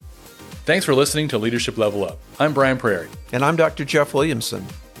Thanks for listening to Leadership Level Up. I'm Brian Prairie. And I'm Dr. Jeff Williamson.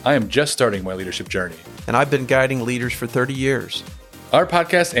 I am just starting my leadership journey. And I've been guiding leaders for 30 years. Our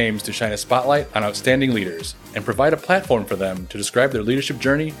podcast aims to shine a spotlight on outstanding leaders and provide a platform for them to describe their leadership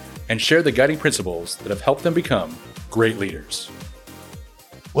journey and share the guiding principles that have helped them become great leaders.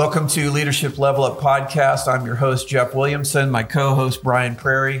 Welcome to Leadership Level Up Podcast. I'm your host, Jeff Williamson, my co-host, Brian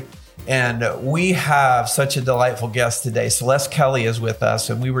Prairie. And we have such a delightful guest today. Celeste Kelly is with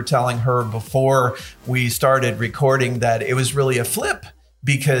us. And we were telling her before we started recording that it was really a flip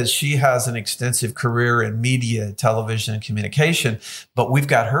because she has an extensive career in media, television, and communication. But we've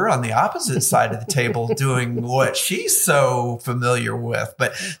got her on the opposite side of the table doing what she's so familiar with.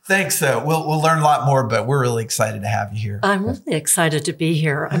 But thanks. We'll learn a lot more, but we're really excited to have you here. I'm really excited to be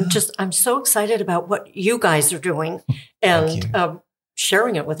here. I'm so excited about what you guys are doing and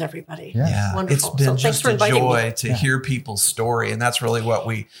sharing it with everybody. Yeah. Wonderful. It's been just a joy me. to hear people's story. And that's really what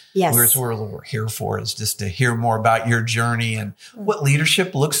we're here for, is just to hear more about your journey and what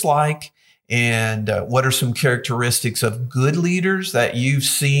leadership looks like. And what are some characteristics of good leaders that you've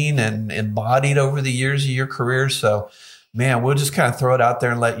seen and embodied over the years of your career? So, man, we'll just kind of throw it out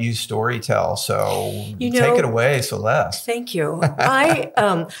there and let you story tell. So take it away, Celeste. Thank you.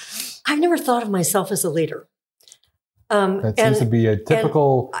 I've never thought of myself as a leader. That seems to be a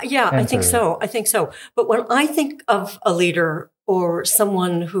typical answer. I think so. But when I think of a leader or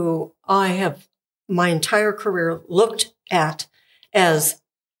someone who I have my entire career looked at as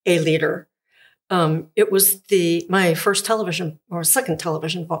a leader, it was my first second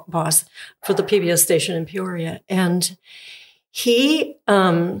television boss for the PBS station in Peoria. And he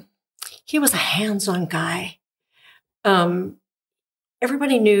was a hands-on guy.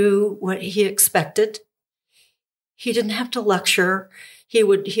 Everybody knew what he expected. He didn't have to lecture. He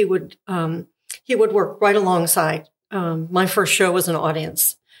would work right alongside. My first show was an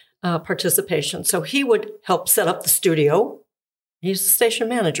audience participation, so he would help set up the studio. He's the station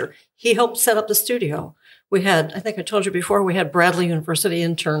manager. He helped set up the studio. We had, I think I told you before, we had Bradley University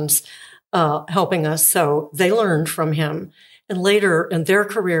interns helping us, so they learned from him. And later in their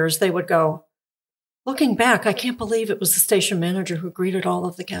careers, they would go, looking back, I can't believe it was the station manager who greeted all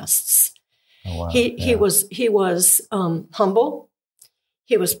of the guests. Oh, wow. He was humble.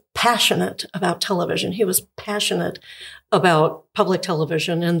 He was passionate about television. He was passionate about public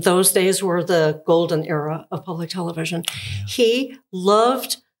television. And those days were the golden era of public television. Yeah. He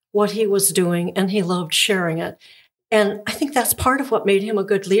loved what he was doing and he loved sharing it. And I think that's part of what made him a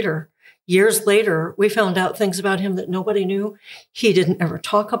good leader. Years later, we found out things about him that nobody knew. He didn't ever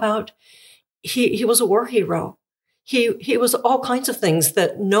talk about. He was a war hero. He was all kinds of things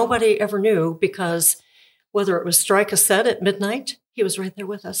that nobody ever knew, because whether it was strike a set at midnight, he was right there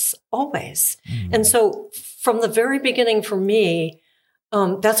with us always. Mm-hmm. And so from the very beginning for me,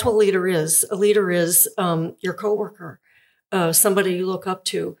 that's what a leader is. A leader is your coworker, somebody you look up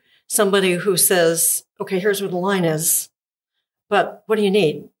to, somebody who says, okay, here's what the line is, but what do you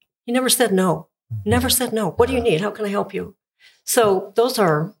need? He never said no. Never said no. What do you need? How can I help you? So those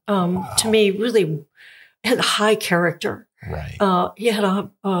are, to me, really had a high character. Right. He had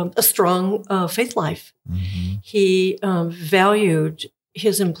a strong faith life. Mm-hmm. He valued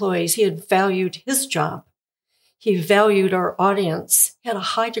his employees. He had valued his job. He valued our audience. He had a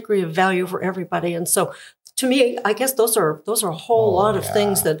high degree of value for everybody. And so, to me, I guess those are a whole lot of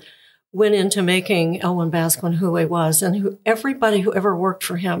things that went into making Elwyn Basquin who he was, and everybody who ever worked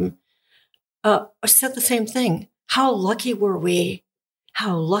for him said the same thing. How lucky were we?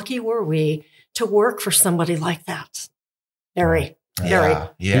 How lucky were we to work for somebody like that? Very.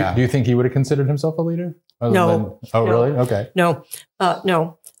 Yeah. Do you think he would have considered himself a leader? No. Really? Okay. No.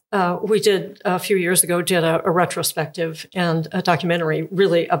 We did a few years ago, a retrospective and a documentary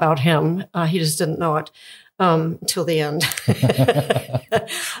really about him. He just didn't know it until the end.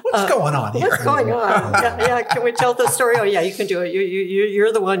 What's going on here? What's going on? Yeah. Can we tell the story? Oh, yeah, you can do it.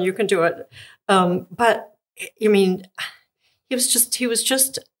 You're the one. You can do it. But I mean, he was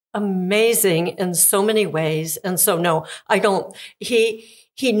just amazing in so many ways. And so, no, I don't, he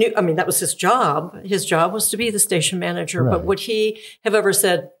knew, I mean, that was his job. His job was to be the station manager. Right. But would he have ever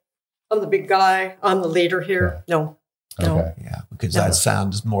said, I'm the big guy, I'm the leader here? Right. No. Okay. Yeah, because that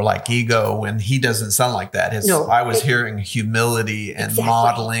sounds more like ego, and he doesn't sound like that. I was hearing humility and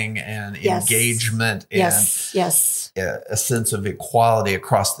modeling and engagement and a sense of equality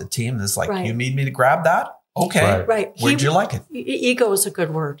across the team. It's like, you need me to grab that? Okay. Right. Where'd you like it? Ego is a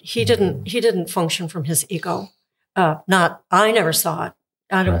good word. He didn't function from his ego. I never saw it.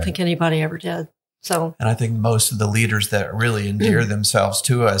 I don't think anybody ever did. So, and I think most of the leaders that really endear themselves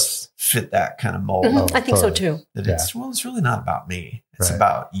to us fit that kind of mold. Mm-hmm. I think so too. That it's really not about me. It's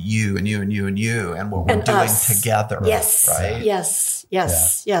about you and you and you and you and what we're doing together. Yes, right?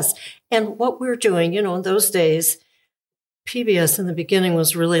 Yes. And what we're doing, in those days, PBS in the beginning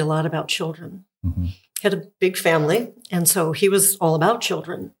was really a lot about children. Mm-hmm. Had a big family, and so he was all about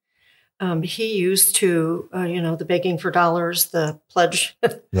children. He used to, the begging for dollars, the pledge.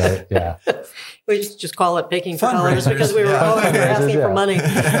 Right, yeah. We just call it begging for dollars because we were always asking for money.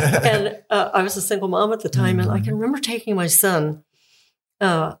 And I was a single mom at the time, and I can remember taking my son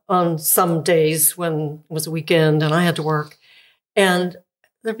on some days when it was a weekend and I had to work. And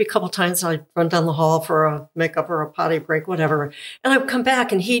there'd be a couple of times I'd run down the hall for a makeup or a potty break, whatever. And I would come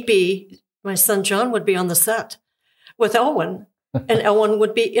back and my son John would be on the set with Elwyn. And Elwyn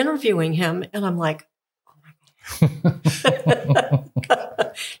would be interviewing him, and I'm like, "Oh my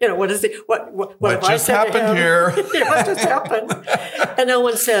God, what is it? What just happened here? What just happened?" And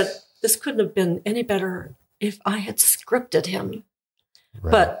Elwyn said, "This couldn't have been any better if I had scripted him."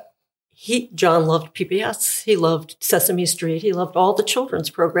 Right. But John loved PBS. He loved Sesame Street. He loved all the children's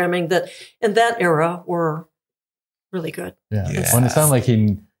programming that in that era were really good. Yeah, Yes. Well, it sounded like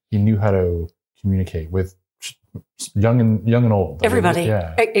he knew how to communicate with young and old. Everybody.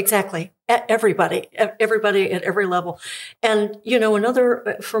 Yeah. Exactly. Everybody at every level. And,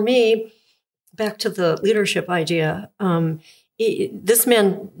 for me, back to the leadership idea, this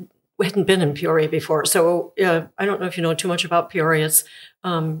man hadn't been in Peoria before. So I don't know if you know too much about Peoria. It's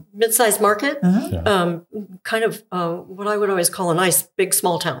mid-sized market, kind of what I would always call a nice, big,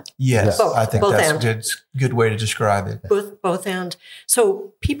 small town. Yes, I think both that's a good way to describe it. Both and.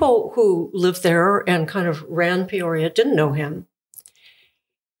 So people who lived there and kind of ran Peoria didn't know him.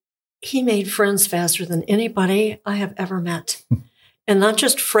 He made friends faster than anybody I have ever met. And not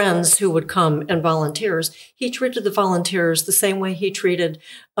just friends who would come and volunteers. He treated the volunteers the same way he treated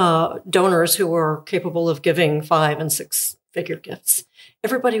donors who were capable of giving 5- and 6-figure gifts.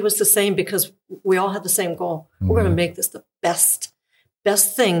 Everybody was the same because we all had the same goal. Mm-hmm. We're going to make this the best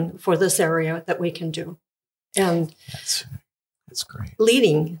thing for this area that we can do. And that's great.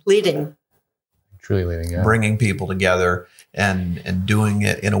 Leading. Truly leading, yeah. Bringing people together and doing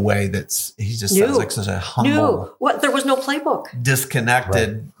it in a way he just sounds like such a humble. There was no playbook.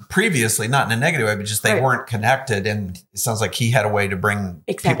 Disconnected previously, not in a negative way, but just they weren't connected. And it sounds like he had a way to bring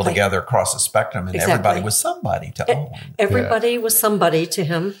people together across the spectrum, and everybody was somebody to Owen. Everybody was somebody to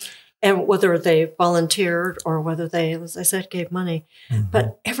him. And whether they volunteered or whether they, as I said, gave money. Mm-hmm.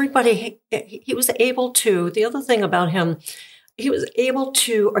 But everybody, he was able to, the other thing about him, he was able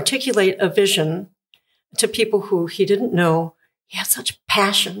to articulate a vision to people who he didn't know. He had such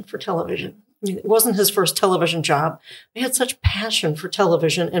passion for television. I mean, it wasn't his first television job. He had such passion for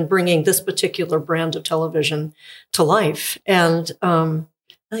television and bringing this particular brand of television to life. And I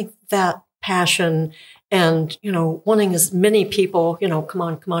think that passion and, wanting as many people, come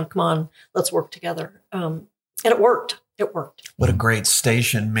on, let's work together. And it worked. What a great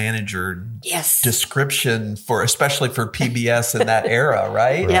station manager description especially for PBS in that era,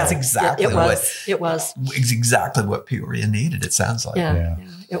 right? Yeah. That's exactly it was. It's exactly what Peoria needed, it sounds like. Yeah.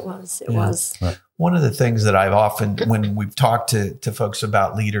 It was. Right. One of the things that I've often, when we've talked to folks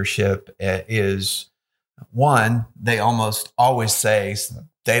about leadership is, one, they almost always say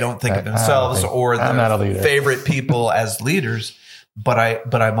they don't think of themselves or their favorite people as leaders, but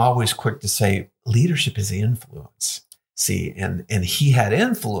I'm always quick to say leadership is influence. See, and he had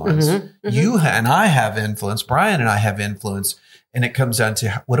influence. Mm-hmm, mm-hmm. You and I have influence. Brian and I have influence, and it comes down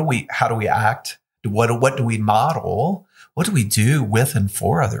to how do we act? What do we model? What do we do with and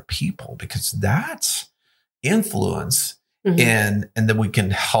for other people? Because that's influence, mm-hmm. and then we can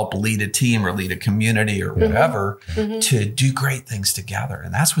help lead a team or lead a community or whatever to do great things together,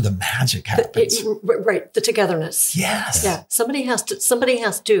 and that's where the magic happens. The togetherness. Yes. Yeah. Somebody has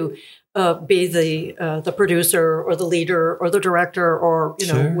to. Be the producer or the leader or the director or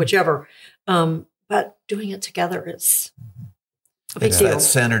whichever, but doing it together is a big deal. That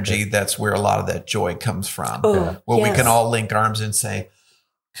synergy. That's where a lot of that joy comes from. We can all link arms and say,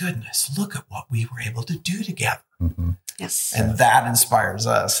 "Goodness, look at what we were able to do together." Mm-hmm. Yes, and that inspires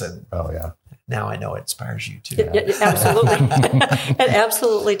us. And now I know it inspires you too. Yeah, absolutely, it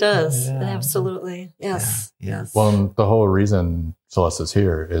absolutely does. Yeah. It absolutely, yes. Well, the whole reason Celeste is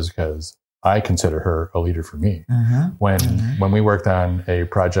here is because I consider her a leader for me. Mm-hmm. When we worked on a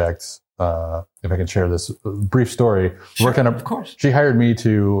project, if I can share this brief story, of course. She hired me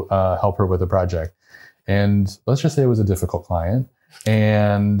to help her with a project, and let's just say it was a difficult client,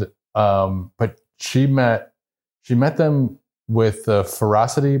 and but she met them with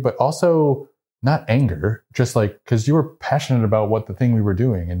ferocity, but also not anger, just like, because you were passionate about what the thing we were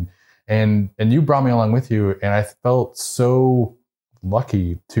doing, and you brought me along with you, and I felt so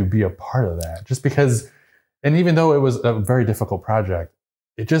lucky to be a part of that, just because, and even though it was a very difficult project,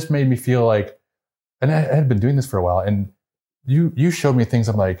 it just made me feel like, and I had been doing this for a while, and you showed me things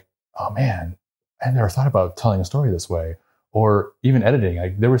I'm like, oh man, I never thought about telling a story this way, or even editing.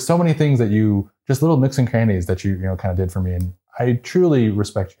 Like there were so many things that just little nooks and crannies that you kind of did for me, and I truly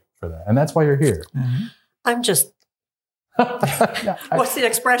respect you for that, and that's why you're here. Mm-hmm. I'm just. What's the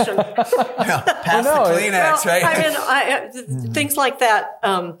expression? Pass the Kleenex, right? I mean, things like that.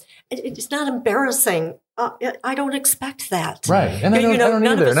 It's not embarrassing. I don't expect that, right? And I don't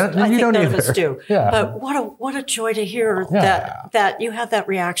none either. of us, I think none of us do. Yeah. But what a joy to hear that you had that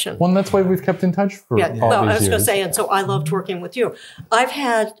reaction. Well, and that's why we've kept in touch for all these years. I was going to say, and so I loved working with you. I've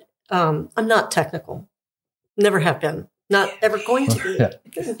had. I'm not technical. Never have been. Not ever going to be.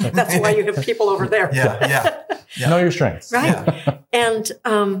 That's why you have people over there. Yeah. Know your strengths. Right. Yeah. And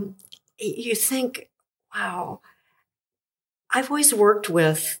you think, wow, I've always worked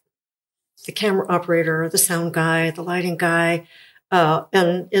with the camera operator, the sound guy, the lighting guy.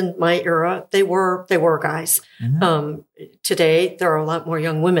 And in my era, they were guys. Mm-hmm. Today, there are a lot more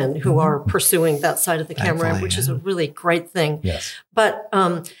young women who are pursuing that side of the camera, which is a really great thing. Yes. But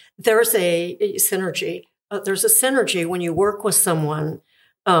there's a synergy. There's a synergy when you work with someone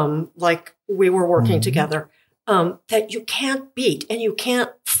like we were working together that you can't beat and you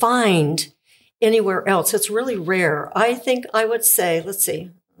can't find anywhere else. It's really rare. I think I would say, let's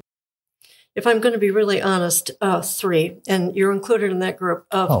see, if I'm going to be really honest, 3, and you're included in that group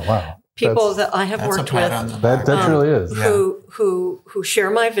of people that I have worked with. That truly is. Who share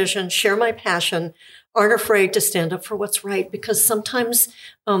my vision, share my passion, aren't afraid to stand up for what's right, because sometimes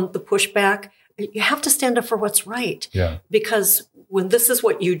the pushback, you have to stand up for what's right. Yeah. Because when this is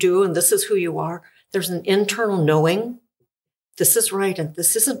what you do and this is who you are, there's an internal knowing this is right and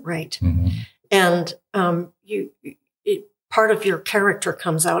this isn't right. Mm-hmm. And part of your character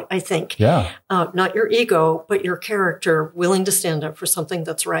comes out, I think. Yeah. Not your ego, but your character willing to stand up for something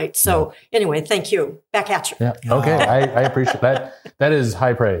that's right. So anyway, thank you. Back at you. Yeah. Okay. I appreciate that. That is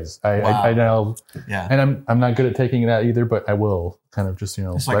high praise. I know. Yeah. And I'm not good at taking that either, but I will kind of just,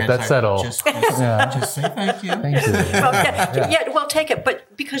 let that settle. Just say thank you. Thank you. Well, take it.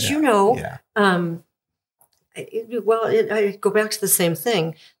 But because I go back to the same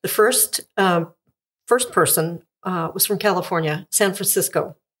thing. The first person was from California, San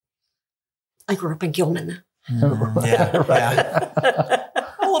Francisco. I grew up in Gilman. A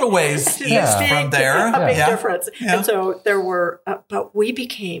little ways east from there. A big difference. Yeah. And so there were, but we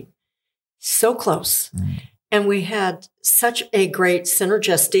became so close. And we had such a great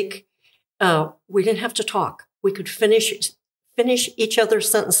synergistic, we didn't have to talk. We could finish each other's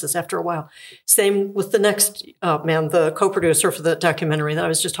sentences after a while. Same with the next man, the co-producer for the documentary that I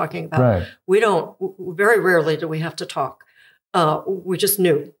was just talking about. Right. Very rarely do we have to talk. We just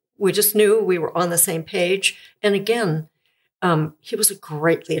knew. We were on the same page. And again, he was a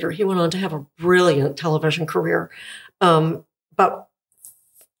great leader. He went on to have a brilliant television career. But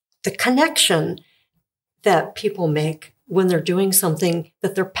the connection that people make when they're doing something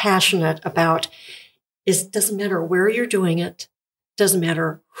that they're passionate about doesn't matter where you're doing it, doesn't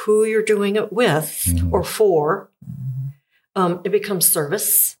matter who you're doing it with or for. It becomes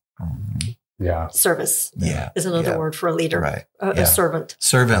service. Yeah. Service is another word for a leader, right. A servant.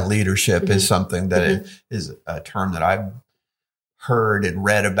 Servant leadership is something that is a term that I've heard and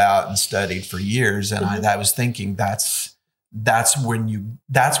read about and studied for years. And I was thinking that's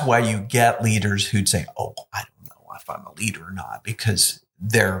why you get leaders who'd say, oh, I don't know if I'm a leader or not, because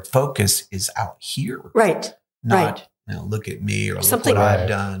their focus is out here. Right. Not, look at me or look what I've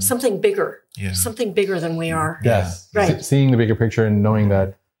done. Something bigger. Yeah. Something bigger than we are. Yes. Right. Seeing the bigger picture and knowing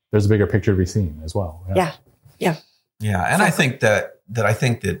that there's a bigger picture to be seen as well. Yeah. And I think that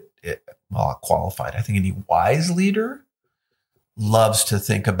qualified. I think any wise leader loves to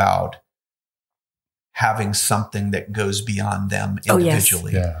think about having something that goes beyond them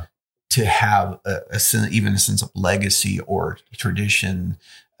individually. To have even a sense of legacy or tradition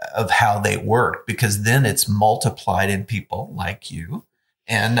of how they work, because then it's multiplied in people like you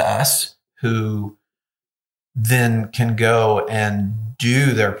and us who then can go and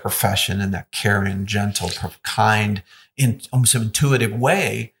do their profession in that caring, gentle, kind, in almost intuitive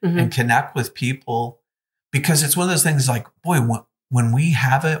way and connect with people. Because it's one of those things like, boy, when we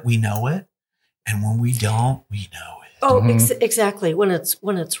have it, we know it. And when we don't, we know it. Oh, exactly. When it's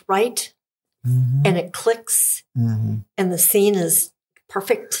right and it clicks and the scene is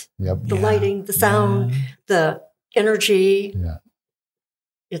perfect. The lighting, the sound, the energy. Yeah.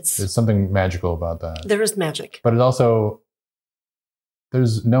 There's something magical about that. There is magic. But it also,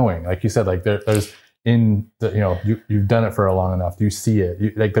 there's knowing, like you said, like there's in the, you've done it for a long enough. You see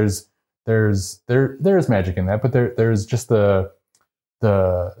it. There's magic in that, but there's just the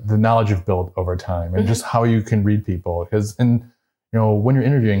knowledge you've built over time and just how you can read people. Because, when you're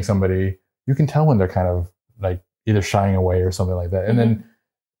interviewing somebody, you can tell when they're kind of like either shying away or something like that. And then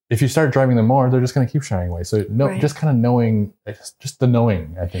if you start driving them more, they're just going to keep shying away. So just kind of knowing, just the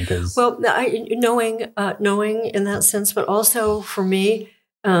knowing, I think is. Well, knowing in that sense, but also for me,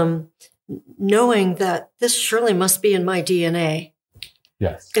 knowing that this surely must be in my DNA.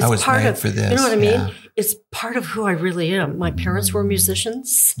 Yes. I was made for this. You know what I mean? Yeah. It's part of who I really am. My parents were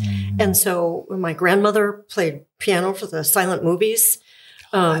musicians. And so when my grandmother played piano for the silent movies.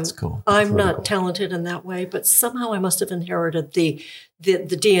 That's cool. I'm not talented in that way, but somehow I must have inherited the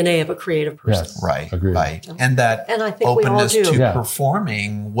DNA of a creative person. Yes. Right. Agreed. Right. And that And I think we all openness do. to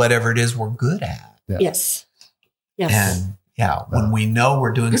performing whatever it is we're good at. Yeah. Yes. And when we know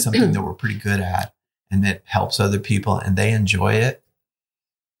we're doing something that we're pretty good at and it helps other people and they enjoy it,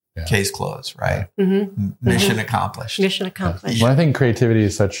 case closed, right? Mission accomplished. Mission accomplished. Well, I think creativity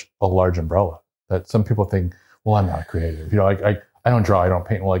is such a large umbrella that some people think, well, I'm not creative. I don't draw, I don't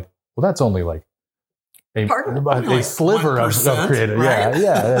paint. Well, that's only like a sliver of creative. Right?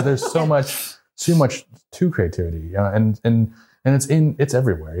 Yeah. There's so much to creativity, and it's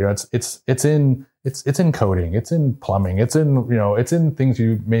everywhere. It's in coding, it's in plumbing, it's in things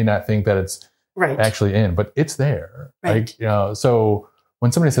you may not think that it's actually in, but it's there. Right. So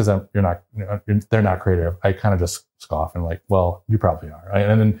when somebody says they're not creative, I kind of just scoff and like, well, you probably are. Right?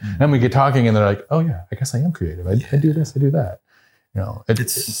 And then we get talking and they're like, oh yeah, I guess I am creative. I do this, I do that.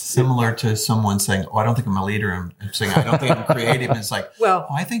 It's similar to someone saying, oh, I don't think I'm a leader. I'm saying, I don't think I'm creative. And it's like, well,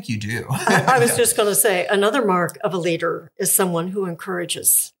 I think you do. I was just going to say another mark of a leader is someone who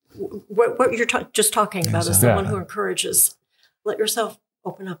encourages. What you're just talking about is someone who encourages. Let yourself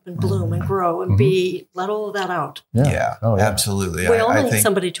open up and bloom and grow and let all of that out. Yeah. Oh, yeah. Absolutely. We all need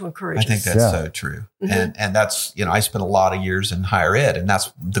somebody to encourage us. I think that's so true. And that's, I spent a lot of years in higher ed, and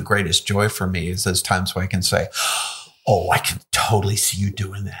that's the greatest joy for me is those times where I can say, oh, I can totally see you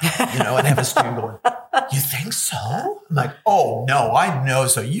doing that, and have a student going, you think so? I'm like, oh no, I know.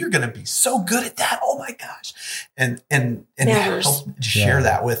 So you're going to be so good at that. Oh my gosh. And help to share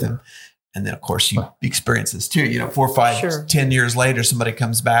that with him. And then of course you experience this too, 4, 5, 10 years later, somebody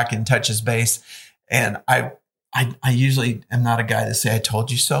comes back and touches base. And I usually am not a guy to say, I told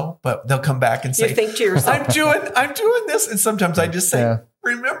you so, but they'll come back and say, you think to yourself, I'm doing this. And sometimes I just say,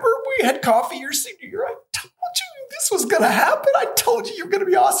 remember we had coffee your senior year. I told you this was going to happen. I told you you're going to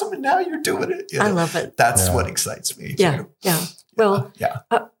be awesome. And now you're doing it. I love it. That's what excites me. Yeah. Too. Yeah. Well,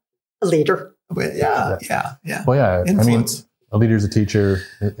 a leader. Well, yeah. Well, yeah. Influence. A leader is a teacher,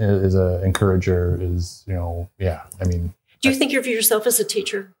 is an encourager, is, do you think of yourself as a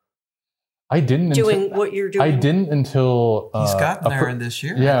teacher? I didn't. Doing what you're doing? I didn't until... He's gotten there in this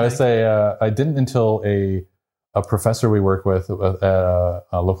year. Yeah, I would say I didn't until a professor we work with at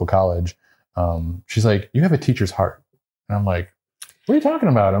a local college. She's like, you have a teacher's heart. And I'm like, what are you talking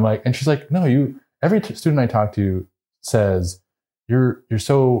about? I'm like, and she's like, no, every student I talk to says, you're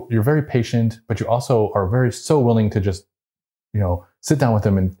very patient, but you also are so willing to just, sit down with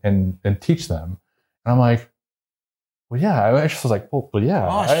them and teach them. And I'm like, well, yeah. I actually was like, well yeah.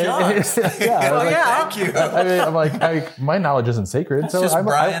 Oh, shucks. Thank you. I'm like, my knowledge isn't sacred. That's so just I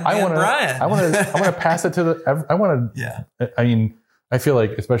want to pass it to I feel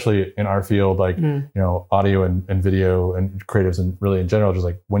like, especially in our field, like, audio and video and creatives and really in general, just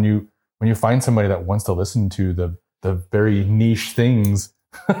like when you find somebody that wants to listen to the very niche things,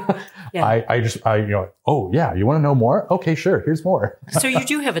 oh yeah, you want to know more? Okay, sure. Here's more. So you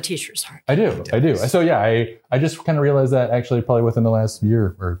do have a teacher's heart. I do. So yeah, I just kind of realized that actually probably within the last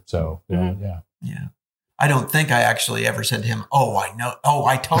year or so. Yeah. I don't think I actually ever said to him, oh, I know. Oh,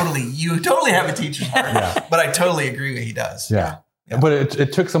 you totally have a teacher's heart. But I totally agree that he does. Yeah. But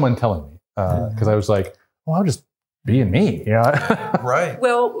it took someone telling me, because I was like, well, I'll just be me. Right.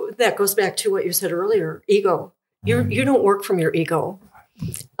 Well, that goes back to what you said earlier, ego. You don't work from your ego.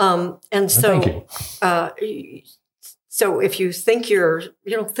 And so, thank you. So if you think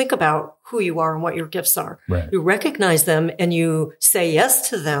think about who you are and what your gifts are, right. You recognize them and you say yes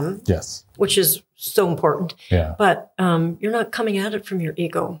to them. Yes. Which is so important. Yeah. But you're not coming at it from your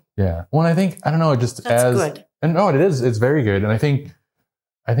ego. Yeah. Well, I think, I don't know, just that's good. And no, it is. It's very good. And I think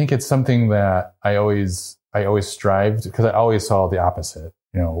it's something that I always strived, because I always saw the opposite,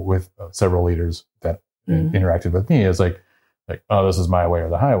 with several leaders that interacted with me. It's like, oh, this is my way or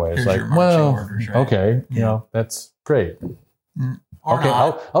the highway. It's like, well, orders, right? Okay, that's great. Okay,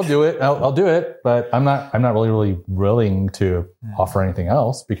 I'll do it. I'll do it, but I'm not really willing to offer anything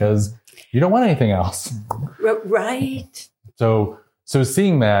else, because You don't want anything else. Right. So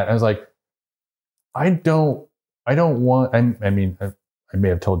seeing that, I was like, I don't want, I mean, I may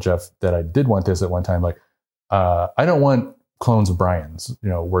have told Jeff that I did want this at one time. Like, I don't want clones of Brian's,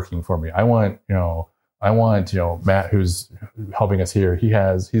 working for me. I want, Matt, who's helping us here.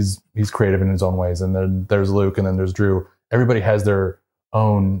 He's creative in his own ways. And then there's Luke, and then there's Drew. Everybody has their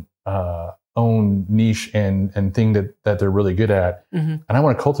own niche and thing that they're really good at. And I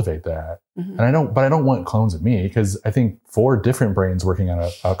want to cultivate that. And I don't want clones of me, because I think 4 different brains working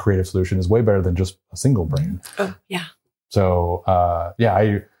on a creative solution is way better than just a single brain. Oh, yeah. So,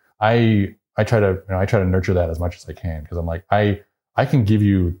 I try to nurture that as much as I can, because I'm like, I can kind of give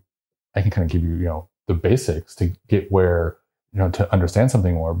you, the basics to get where, to understand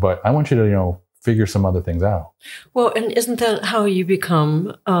something more, but I want you to, figure some other things out. Well, and isn't that how you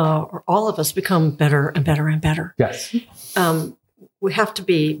become, or all of us become better and better and better? Yes. We have to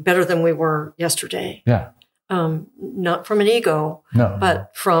be better than we were yesterday. Yeah. Not from an ego, No,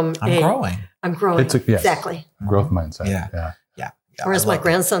 but from I'm growing. It's exactly. Growth mindset. Yeah. Or as my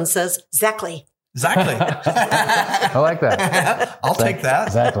grandson says, exactly. Exactly. I like that. I'll take that.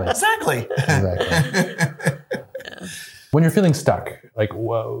 Exactly. When you're feeling stuck, like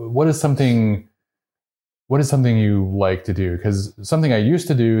what is something you like to do? Because something I used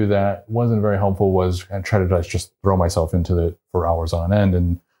to do that wasn't very helpful was I try to just throw myself into it for hours on end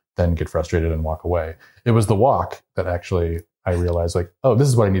and then get frustrated and walk away. It was the walk that actually I realized, like, oh, this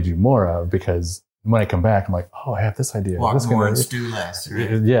is what I need to do more of, because when I come back, I'm like, oh, I have this idea. Walk more and stew less.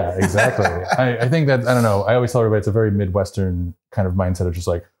 Right? Yeah, exactly. I think that, I don't know, I always tell everybody it's a very Midwestern kind of mindset of just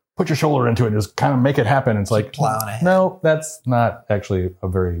like, put your shoulder into it and just kind of make it happen. It's like, no, that's not actually a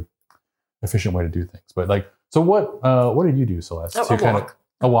very efficient way to do things. But like, so what did you do, Celeste? A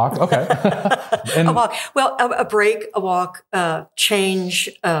walk. Okay. A walk. Well, a break, a walk, change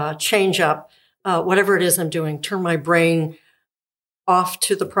up, whatever it is I'm doing, turn my brain off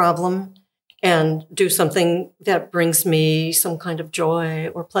to the problem and do something that brings me some kind of joy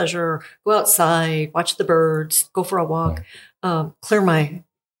or pleasure. Go outside, watch the birds, go for a walk, clear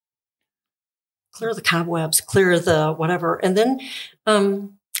the cobwebs, clear the whatever. And then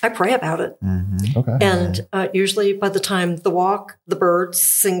I pray about it. Mm-hmm. Okay. And usually by the time the walk, the birds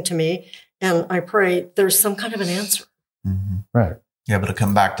sing to me and I pray, there's some kind of an answer. Mm-hmm. Right. You're able to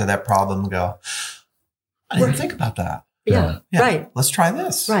come back to that problem and go, I didn't think about that. Yeah. Right. Let's try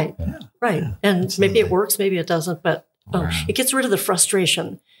this. Right. Yeah. Right. Yeah, and absolutely. maybe it works, maybe it doesn't, but it gets rid of the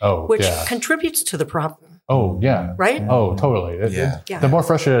frustration, which contributes to the problem. Oh, yeah. Right? Oh, totally. The more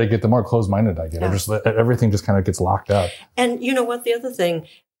frustrated I get, the more closed-minded I get. Yeah. Everything just kind of gets locked up. And you know what? The other thing,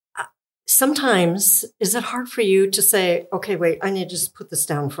 sometimes, is it hard for you to say, okay, wait, I need to just put this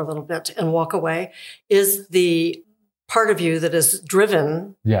down for a little bit and walk away? Is the part of you that is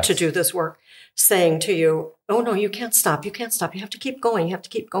driven to do this work saying to you, oh, no, you can't stop. You can't stop. You have to keep going. You have to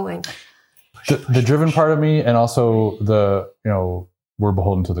keep going. The driven part of me, and also we're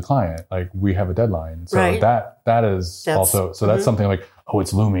beholden to the client. Like, we have a deadline. So that's also, so that's something like, oh,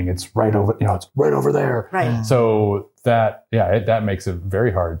 it's looming. It's right over, it's right over there. Right. So that makes it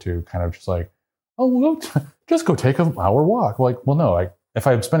very hard to kind of just like, oh, well, just go take an hour walk. Like, well, no, if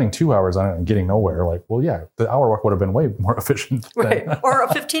I'm spending 2 hours on it and getting nowhere, like, well, yeah, the hour walk would have been way more efficient. Right. Or a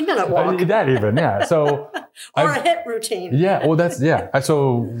 15-minute walk. That even, yeah. So, or a HIIT routine. Yeah. Well,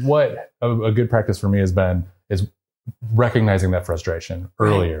 So what a good practice for me has been is recognizing that frustration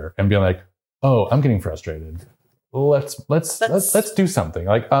earlier and being like, oh, I'm getting frustrated. Let's do something.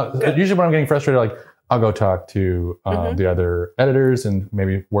 Like, usually when I'm getting frustrated, like, I'll go talk to the other editors and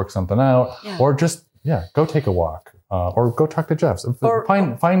maybe work something out, or just, go take a walk. Or go talk to Jeff.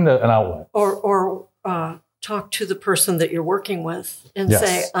 Find an outlet. Or talk to the person that you're working with and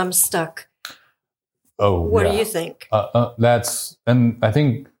say, I'm stuck. Oh, what do you think? And I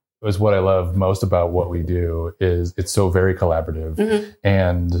think is what I love most about what we do is it's so very collaborative.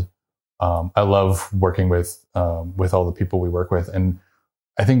 And I love working with all the people we work with. And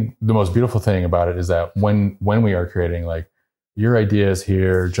I think the most beautiful thing about it is that when we are creating, like, your idea is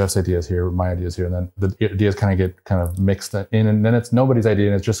here, Jeff's idea is here, my idea is here, and then the ideas get mixed in, and then it's nobody's idea,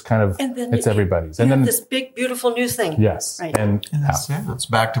 and it's just it's everybody's. And then this big, beautiful new thing. Yes. Right. And it's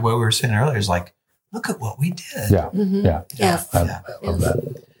back to what we were saying earlier. It's like, look at what we did. Yeah. Mm-hmm. Yeah. Yes. I love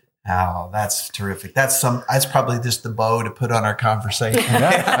that. Oh, that's terrific. That's probably just the bow to put on our conversation.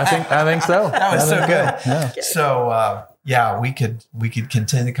 Yeah, I think so. That was so good. Yeah. So, we could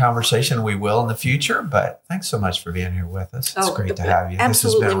continue the conversation. We will in the future, but thanks so much for being here with us. It's great to have you.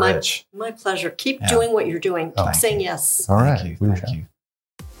 Absolutely. This has been rich. My pleasure. Keep doing what you're doing. Keep saying yes. All right. Thank you.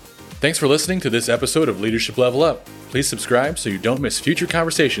 Thanks for listening to this episode of Leadership Level Up. Please subscribe so you don't miss future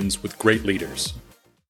conversations with great leaders.